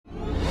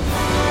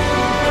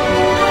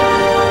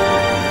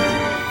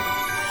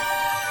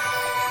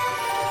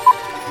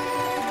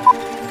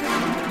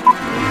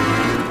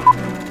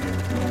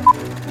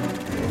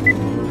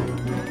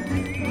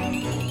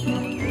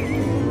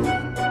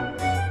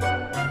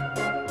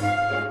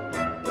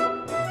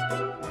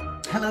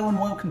Hello and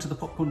welcome to the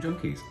Popcorn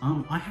Junkies.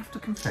 I have to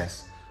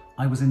confess,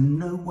 I was in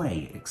no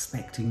way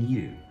expecting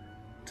you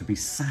to be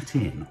sat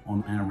in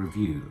on our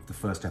review of the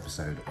first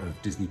episode of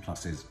Disney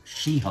Plus's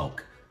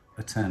She-Hulk,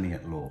 Attorney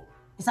at Law.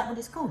 Is that what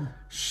it's called?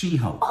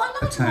 She-Hulk, But I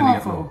like Attorney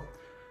Marvel. at Law.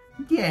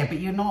 Yeah, but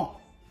you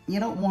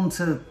don't want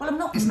to. Well, I'm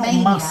not It's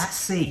maniac. not must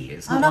see.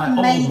 It's I'm not not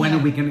like, maniac. oh, when are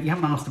we going to. You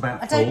haven't asked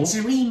about I Thor. don't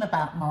dream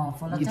about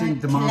Marvel. I You don't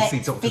didn't demand to see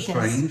collect Doctor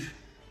figures. Strange.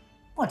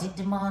 Well, I didn't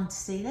demand to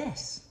see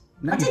this.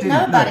 No, I you didn't didn't.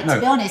 know about No, it, no. to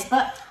be honest,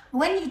 but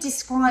when you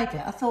describe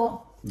it, I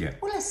thought, Yeah.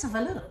 well, let's have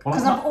a look. Well,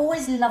 Because I'm I've not-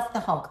 always loved the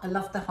Hulk. I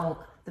loved the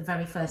Hulk, the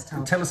very first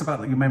Hulk. Tell us about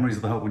your memories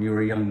of the Hulk when you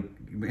were young,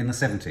 in the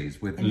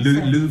 70s, with In the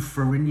Lou 70s.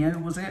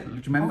 Ferrigno, was it? Do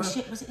you remember? Oh,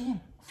 shit, was it him? Do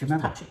you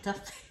remember? Patrick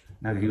Duffy.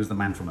 No, he was the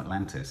man from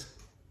Atlantis.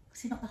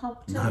 Was he not the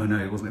Hulk too? No,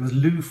 it wasn't. It was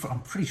Lou. I'm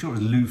pretty sure it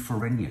was Lou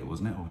Ferrigno,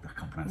 wasn't it? Oh, I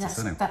can't pronounce his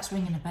surname. That's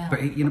ringing a bell. But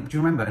do you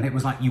remember? And it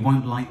was like, you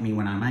won't like me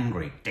when I'm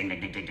angry. Ding, ding,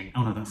 ding, ding, ding.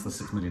 Oh no, that's the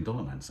 $6 Million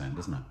Man sound,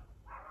 isn't it?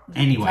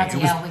 Anyway, Bloody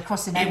hell, we're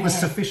crossing it over was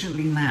here.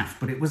 sufficiently naff,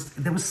 but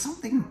there was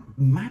something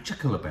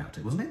magical about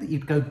it, wasn't it? That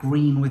you'd go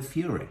green with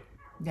fury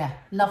Yeah,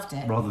 loved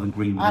it. rather than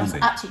green with I was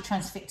envy. absolutely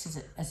transfixed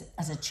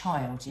as a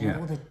child, you know, Yeah.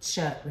 all the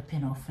shirt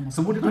ripping off and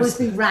So what did I always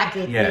say? be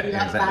ragged, Yeah, really yeah,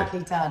 like exactly.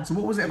 badly done. So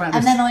what was it about And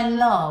this? then I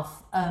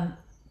love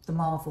the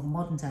Marvel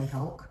modern day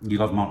Hulk, You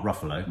love Mark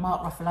Ruffalo.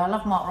 Mark Ruffalo. I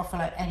love Mark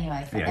Ruffalo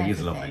anyway. For Yeah, he is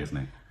everything. lovely, isn't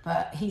he?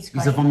 But he's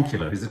great. He's a in it.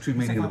 voncular. He's the true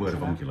meaning of the word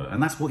avuncular. avuncular,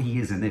 and that's what he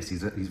is in this.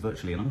 He's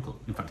virtually an uncle.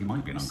 In fact, he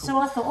might be an uncle. So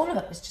I thought all of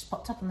it was just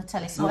popped up on the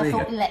telly. So Oh, there I you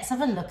thought, go. let's have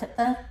a look at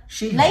the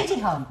She-Hulk. Lady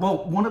Hulk.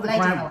 Well, one of the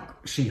Lady Hulk.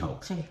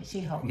 She-Hulk.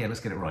 She-Hulk. Yeah,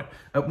 let's get it right.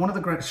 One of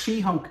the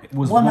She-Hulk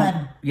was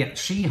Woman.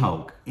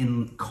 She-Hulk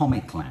in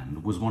Comic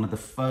Land was one of the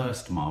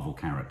first Marvel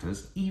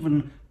characters,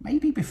 even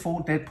maybe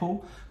before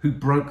Deadpool, who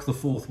broke the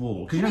fourth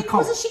wall. Because I mean,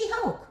 was a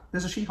She-Hulk?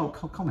 there's a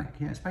She-Hulk comic.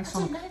 Yeah, it's based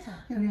I on. didn't know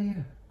that. Yeah.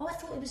 Oh, I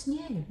thought it was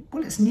new.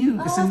 Well, it's new.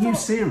 It's Oh, a I new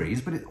thought-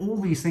 series, but all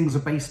these things are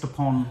based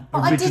upon But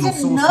I original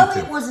didn't source know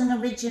material. it was an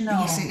original.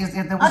 Yes, it is.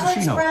 Yeah, there I was a thought it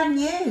was She-Hulk. brand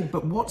new.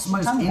 But what's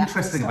most Tell me that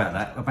interesting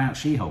before. about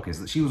She-Hulk is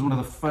that she was one of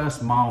the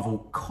first Marvel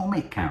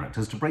comic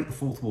characters to break the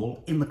fourth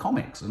wall in the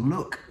comics and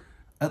look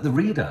at the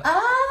reader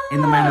in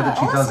the manner that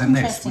she that's does an in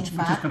this, interesting which is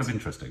fact. kind of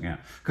interesting, yeah.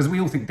 Because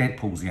we all think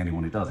Deadpool's the only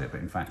one who does it,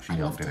 but in fact I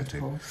She-Hulk love did it too.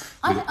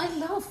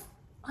 Deadpool.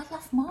 I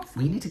love Marvel.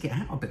 We need to get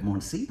out a bit more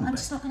and see them. I'm a bit.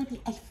 just not going to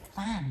be a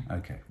fan.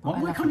 Okay. I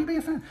Why love can't you be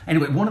a fan?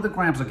 Anyway, one of the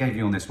grabs I gave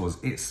you on this was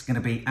it's going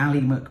to be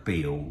Ally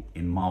McBeal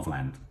in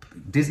Marveland.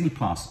 Disney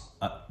Plus,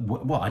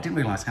 well, I didn't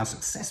realise how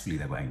successfully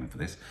they were aiming for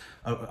this,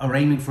 are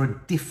aiming for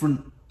a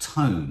different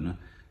tone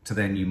to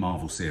their new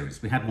Marvel series.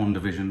 We had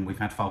WandaVision, we've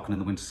had Falcon and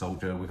the Winter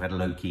Soldier, we've had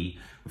Loki,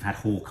 we've had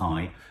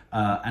Hawkeye,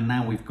 and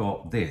now we've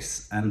got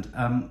this. And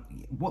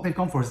what they've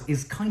gone for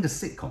is kind of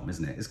sitcom,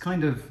 isn't it? It's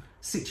kind of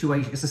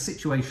it's a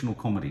situational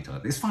comedy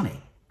type. It's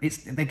funny.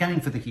 They're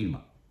going for the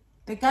humour.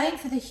 They're going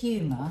for the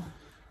humour.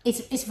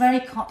 It's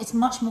very it's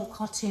much more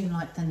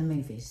cartoon-like than the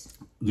movies.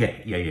 Yeah.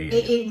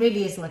 It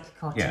really is like a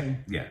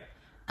cartoon. Yeah.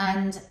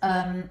 And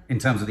In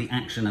terms of the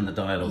action and the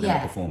dialogue Yeah.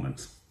 and the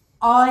performance.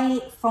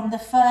 from the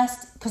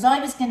first, because I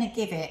was going to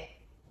give it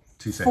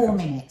 2 seconds. 4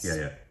 minutes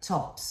Yeah.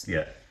 tops.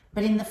 Yeah.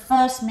 But in the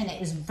first minute,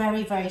 it was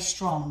very, very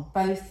strong.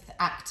 Both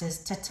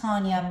actors,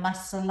 Tatiana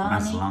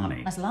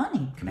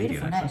Maslany, Canadian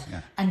beautiful name, actress,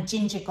 yeah. and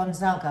Ginger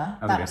Gonzaga.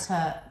 Oh, that yeah. was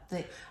her.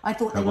 I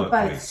thought they Her were work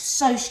both colleague.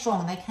 so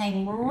strong. They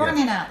came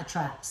running out the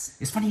traps.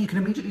 It's funny, you can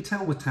immediately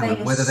tell with They talent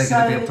were whether they're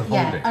going to be able to hold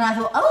yeah. it. And I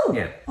thought, oh,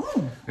 Yeah. oh,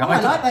 Yeah, oh, I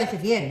I thought- like both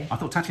of you. I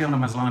thought Tatiana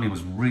Maslany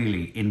was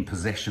really in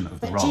possession of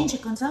the But role. Ginger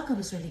Gonzaga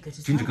was really good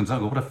as Ginger well.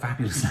 Gonzaga, what a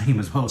fabulous name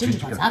as well. Ginger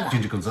Gonzaga.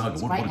 Ginger Gonzaga,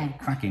 That's a what great a name.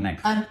 cracking name.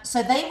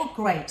 So they were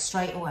great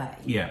straight away.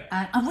 Yeah.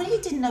 And I really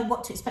didn't know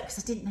what to expect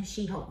because I didn't know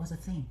She-Hulk was a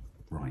thing.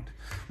 Right.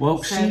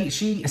 Well, So-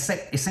 she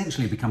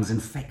essentially becomes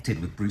infected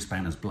with Bruce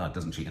Banner's blood,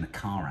 doesn't she, in a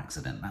car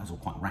accident. That was all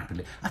quite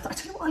rapidly. I tell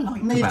you what I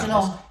liked Moved about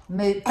along.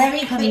 this. Very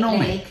quickly,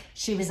 Economic.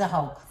 she was a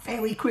Hulk.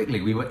 Very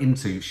quickly, we were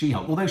into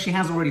She-Hulk. Although she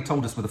has already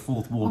told us with a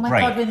fourth wall Oh my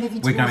break, God, we're moving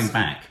going towards-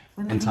 back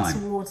We're in moving time.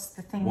 towards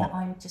the thing What? that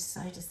I'm just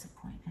so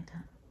disappointed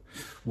at.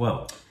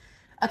 Well,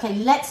 Okay,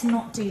 let's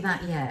not do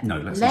that yet. No,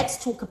 let's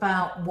Let's talk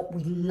about what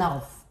we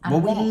love. And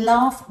Well,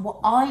 what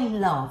I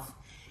love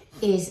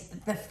is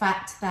the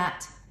fact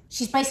that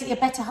she's basically a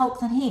better Hulk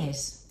than he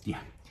is. yeah.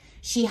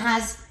 She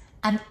has,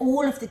 and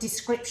all of the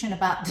description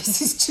about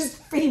this is just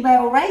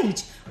female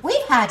rage.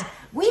 We've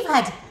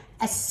had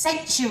a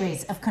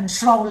centuries of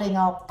controlling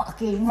our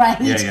fucking rage.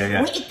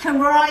 Yeah. It can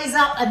rise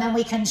up and then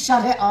we can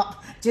shut it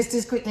up just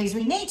as quickly as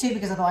we need to,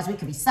 because otherwise we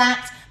could be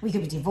sacked, we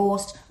could be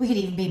divorced, we could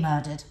even be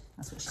murdered.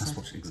 That's what she said.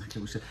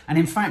 Exactly what she said. And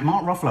in fact,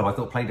 Mark Ruffalo, I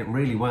thought, played it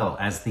really well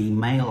as the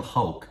male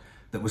Hulk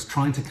that was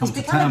trying to come He's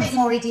to become a terms. bit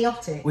more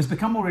idiotic. Was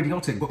become more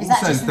idiotic, but Is that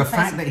also just in the the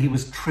fact face- that he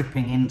was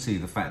tripping into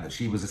the fact that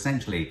she was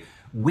essentially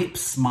whip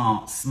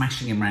smart,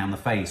 smashing him around the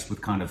face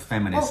with kind of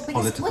feminist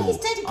political he's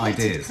dedicated.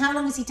 ideas. How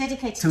long is he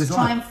dedicated To to his try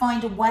life. and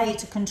find a way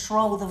to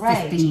control the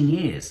rage? 15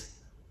 years.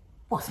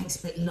 Well, I think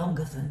it's a bit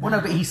longer than that. Well,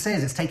 no, but he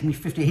says it's taken me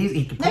 50 years.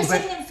 He No, pulls it's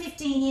out, taken him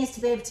 15 years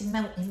to be able to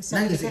melt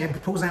himself. no, to he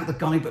death. pulls out the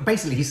guy, but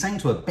basically he's saying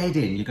to her, bed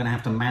in, you're going to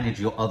have to manage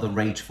your other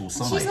rageful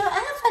side. She's like, are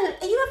you having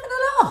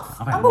a laugh.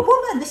 I bet I'm a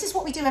woman. This is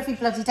what we do every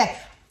bloody day.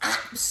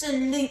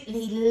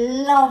 Absolutely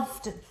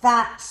loved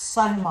that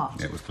so much.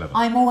 Yeah, it was clever.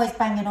 I'm always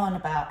banging on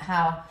about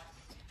how,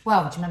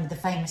 well, do you remember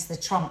the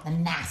Trump, the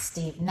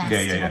nasty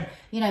Yeah. one?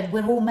 You know,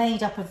 we're all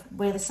made up of,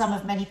 we're the sum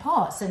of many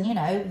parts. And, you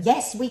know,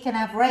 yes, we can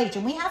have rage,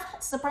 and we have had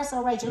to suppress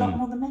our rage a lot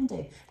more than men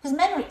do. Because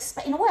men are,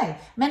 in a way,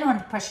 men are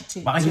under pressure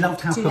to But I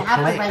loved how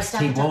perplexed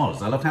he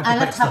was. I loved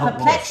how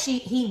perplexed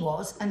he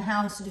was, and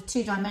how sort of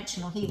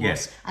two-dimensional he was,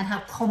 Yes. and how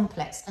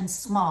complex and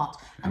smart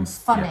and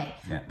funny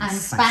and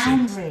sassy.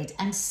 boundaried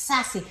and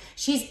sassy.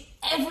 She's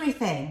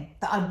everything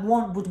that I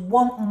would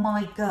want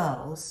my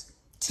girls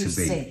to be.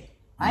 see,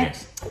 right?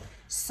 Yes.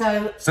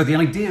 So the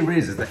idea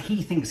is that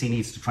he thinks he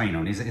needs to train her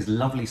on his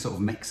lovely sort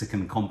of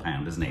Mexican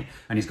compound, isn't he?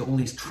 And he's got all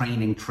these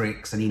training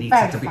tricks, and he needs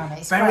Very it to be funny.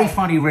 It's very great.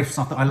 funny riffs.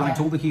 I liked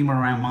all the humour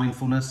around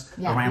mindfulness,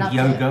 Yeah, around loved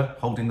yoga,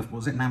 holding the,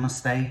 was it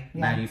namaste?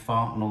 Yeah. Now you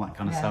fart, and all that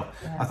kind of Yeah, stuff.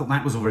 yeah. I thought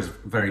that was always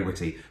very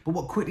witty. But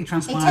what quickly it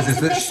transpires takes is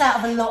the that piss out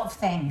of a lot of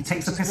things. it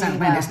takes the which is piss out of really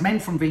men. well. It's men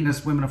from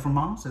Venus, women are from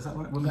Mars. Is that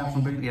right? Women are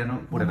from Venus. Yeah, no,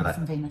 whatever Women that.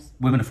 from Venus.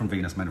 Women are from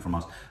Venus, men are from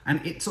Mars.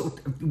 And it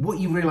sort of, what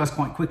you realise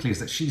quite quickly is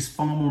that she's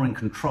far more in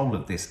control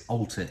of this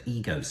alter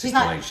ego She's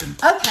like, situation.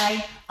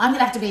 okay, I'm going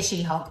to have to be a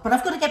She-Hulk, but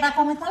I've got to get back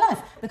on with my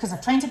life because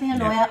I've trained to be a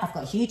lawyer. I've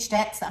got huge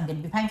debts that I'm going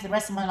to be paying for the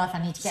rest of my life.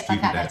 I need to get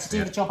Student back out there debts, to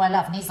do the job I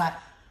love. And he's like,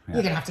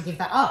 you're going to have to give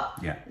that up.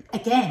 Yeah.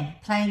 Again,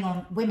 playing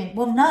on women.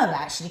 Well, no,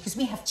 actually, because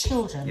we have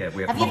children. Yeah,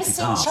 we have Have to you ever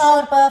seen multitask.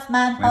 childbirth,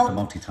 man? We have to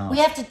multitask. We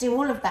have to do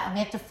all of that, and we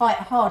have to fight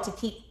hard to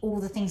keep all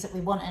the things that we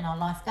want in our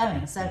life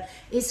going. So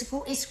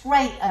it's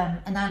great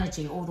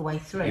analogy all the way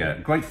through. Yeah,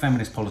 great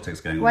feminist politics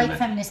going on. Great there.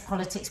 feminist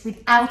politics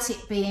without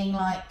it being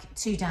like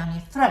too down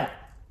your throat.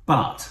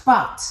 But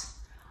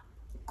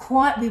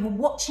We were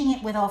watching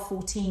it with our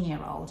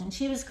 14-year-old, and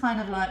she was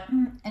kind of like,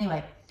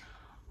 anyway.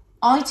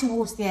 I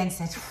towards the end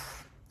said,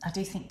 I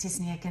do think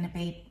Disney are going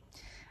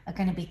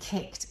to be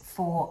kicked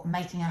for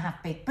making her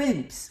have big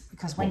boobs,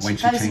 because when she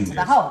goes into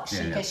the Hulk,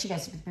 she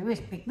goes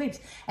with big boobs.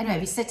 Anyway,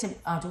 we said to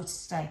our daughter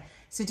today,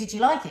 so did you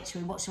like it?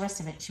 Should we watch the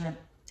rest of it? She went,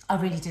 I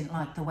really didn't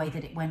like the way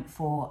that it went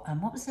for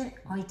what was it?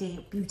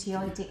 Beauty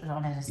ideal,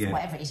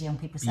 whatever it is young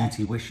people say.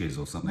 Beauty wishes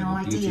or something. No,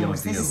 or beauty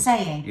ideals. There's a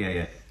saying.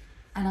 Yeah.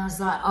 And I was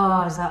like,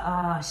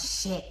 oh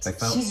shit.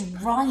 She's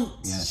right.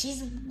 Yeah.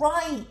 She's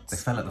right. They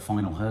fell at the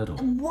final hurdle.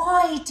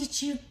 Why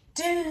did you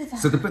do that?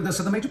 So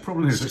the major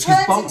problem is that She she's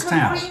turns bulked into a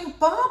out. green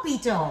Barbie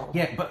doll.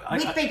 Yeah, but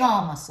with big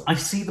arm muscles. I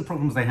see the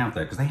problems they have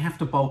there, because they have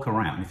to bulk her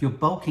out. And if you're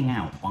bulking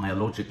out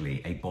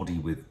biologically a body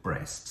with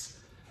breasts,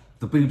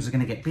 the boobs are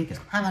going to get bigger.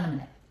 Hang on a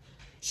minute.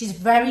 She's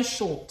very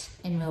short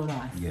in real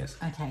life. Yes.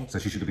 Okay. So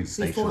she should have been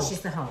stay before short.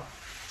 she's the Hulk.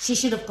 She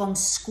should have gone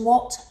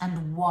squat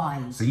and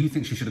wide. So you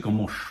think she should have gone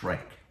more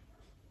Shrek?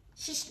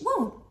 She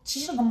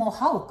should have gone more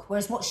Hulk,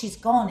 whereas what she's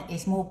gone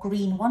is more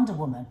Green Wonder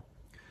Woman.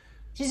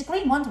 She's a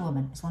Green Wonder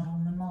Woman. Is Wonder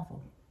Woman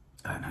Marvel?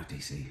 Oh, no,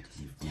 DC.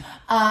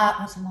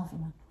 What's a Marvel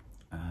one?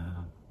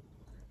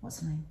 What's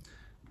her name?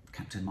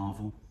 Captain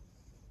Marvel.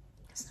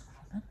 That's not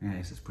a woman. Yeah,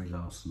 it's Brie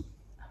Larson.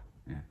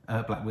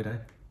 Yeah. Black Widow.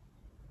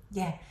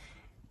 Yeah.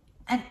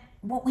 And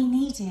what we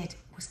needed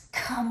was,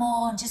 come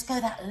on, just go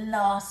that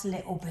last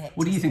little bit.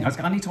 What do you think?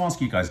 I need to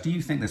ask you guys, do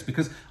you think this?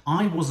 Because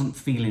I wasn't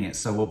feeling it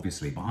so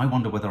obviously, but I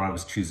wonder whether I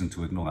was choosing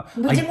to ignore that.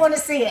 We didn't want to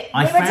see it.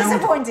 We were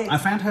disappointed. I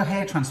found her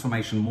hair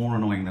transformation more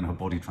annoying than her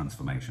body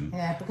transformation.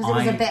 Yeah, because it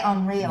was a bit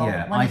unreal.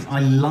 Yeah,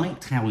 I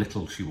liked how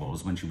little she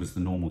was when she was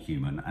the normal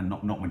human, and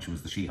not when she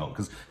was the She-Hulk.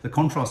 Because the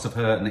contrast of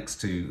her next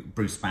to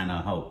Bruce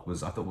Banner Hulk I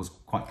thought was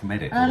quite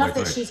comedic. And I love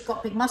that she's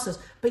got big muscles,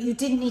 but you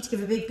didn't need to give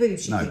her big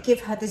boobs. You could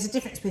give her, there's a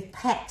difference with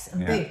pecs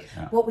and boobs.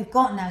 Yeah. What we've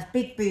got now is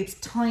big boobs,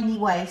 tiny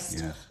waist,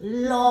 Yes.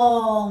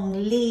 long,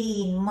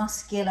 lean,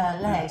 muscular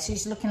legs.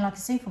 She's looking like a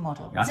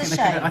supermodel. I It's think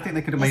a shame. I think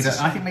they could have made It's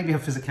her. a I shame. think maybe her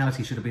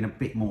physicality should have been a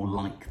bit more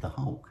like the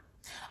Hulk.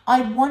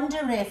 I wonder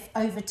if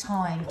over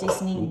time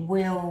Disney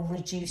will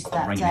reduce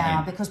that Rein it down,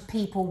 in. because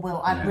people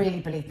will. I really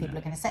believe people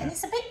are going to say, and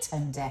it's a bit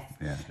tone deaf.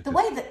 Yeah, the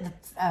way that the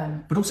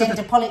But also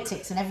gender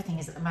politics and everything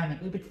is at the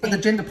moment, we would think. But the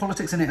gender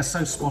politics in it are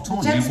so spot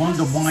on. Gender You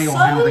wonder politics why is or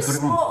how they got so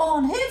it wrong. spot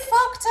on. Who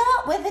fucked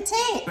up with the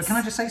tits? But can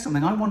I just say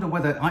something? I wonder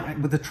whether,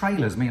 with the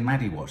trailers me and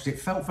Maddie watched, it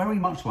felt very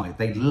much like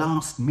they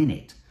last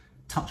minute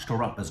touched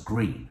her up as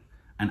green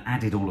and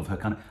added all of her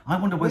kind of... I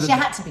wonder whether... She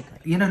had to be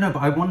green. No, but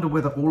I wonder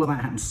whether all of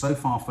that happened so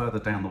far further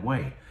down the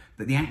way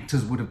that the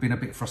actors would have been a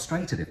bit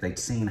frustrated if they'd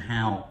seen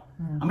how...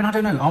 I mean, I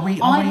don't know. Are we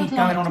going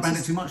on about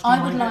it too much?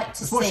 I would like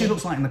to That's what she see-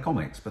 looks like in the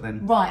comics, but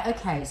then... Right,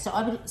 okay. So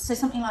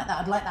something like that.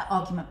 I'd like that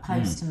argument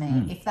posed to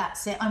me. If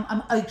that's it,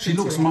 I'm open She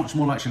to looks it. much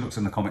more like she looks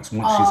in the comics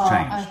once she's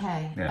changed.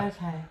 Okay, Yeah.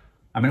 okay.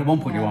 I mean, at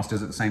one point you asked,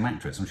 is it the same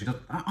actress? And she does.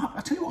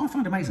 I tell you what I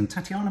found amazing.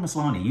 Tatiana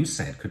Maslany, you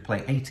said, could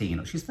play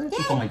 18. She's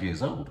 35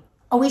 years old.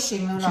 Oh, is she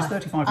in real life? She's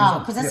 35 years old.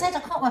 Because I Yeah. said I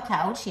can't work out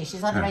how old she is.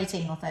 She's either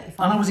 18 or 35.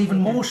 And I was even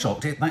more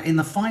shocked in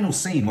the final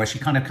scene where she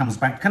kind of comes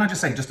back. Can I just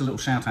say, just a little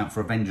shout out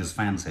for Avengers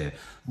fans here.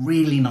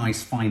 Really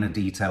nice, finer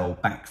detail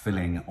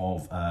backfilling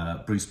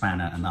of Bruce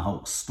Banner and the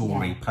Hulk's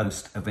story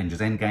post Avengers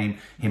Endgame.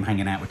 Him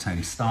hanging out with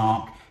Tony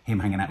Stark. him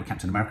hanging out with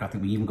Captain America. I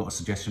think we even got a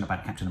suggestion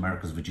about Captain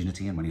America's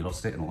virginity and when he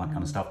lost it and all that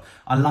kind of stuff.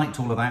 I liked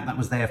all of that. That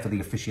was there for the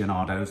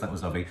aficionados. That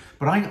was lovely.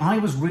 But I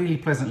was really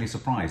pleasantly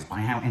surprised by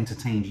how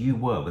entertained you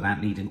were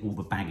without needing all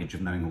the baggage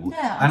of knowing all.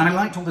 Yeah, and I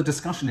liked all the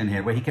discussion in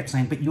here where he kept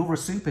saying, "But you're a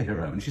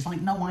superhero," and she's like,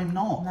 "No, I'm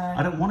not. No.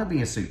 I don't want to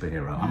be a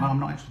superhero. I'm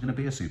not actually going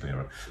to be a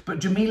superhero." But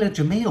Jamila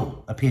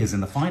Jamil appears in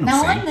the final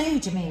Now, scene. I knew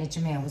Jamila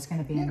Jamil was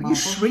going to be in Marvel. You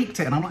shrieked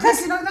it, and I'm like, "How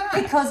do you know that?"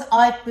 Because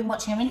I've been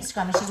watching her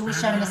Instagram and she's always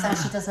showing us how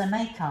she does her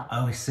makeup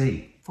Oh, I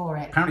see. for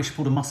it. Apparently, she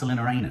pulled a muscle in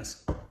her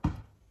anus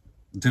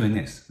doing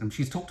this, and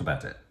she's talked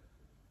about it.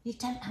 You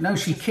don't have No,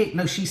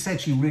 to- she said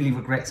she really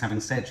regrets having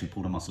said she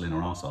pulled a muscle in her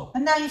arsehole.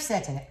 And now you've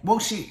said it. Well,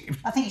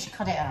 I think you should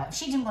cut it out. If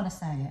she didn't want to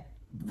say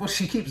it.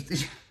 she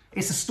keeps.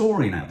 It's a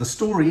story now. The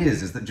story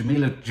is that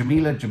Jamila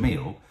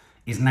Jamil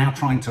is now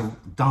trying to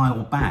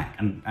dial back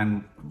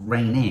and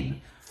rein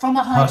in From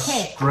a her high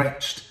kick.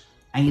 stretched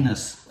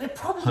anus. It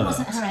probably hurt.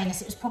 wasn't her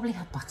anus, it was probably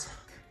her buttock.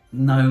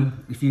 No,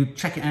 if you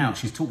check it out,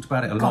 she's talked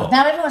about it a lot. God,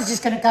 now everyone's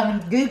just going to go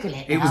and Google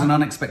it. It now. was an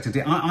unexpected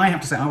deal. I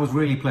have to say, I was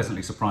really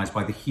pleasantly surprised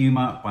by the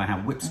humour, by how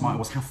whip smart it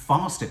was, how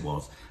fast it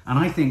was. And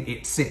I think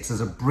it sits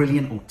as a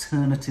brilliant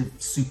alternative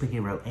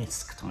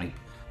superhero-esque type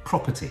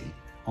property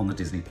on the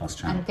Disney Plus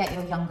channel. And get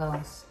your young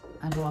girls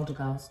and your older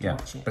girls to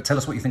watch it. But tell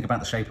us what you think about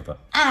the shape of her.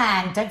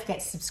 And don't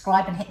forget to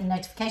subscribe and hit the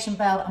notification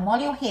bell. And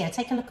while you're here,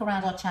 take a look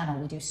around our channel.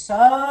 We do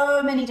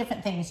so many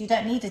different things. You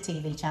don't need a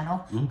TV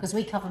channel because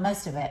we cover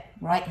most of it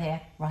right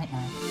here, right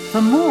now.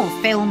 For more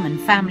film and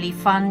family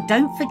fun,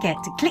 don't forget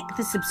to click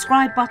the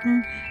subscribe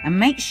button and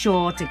make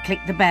sure to click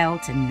the bell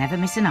to never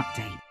miss an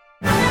update.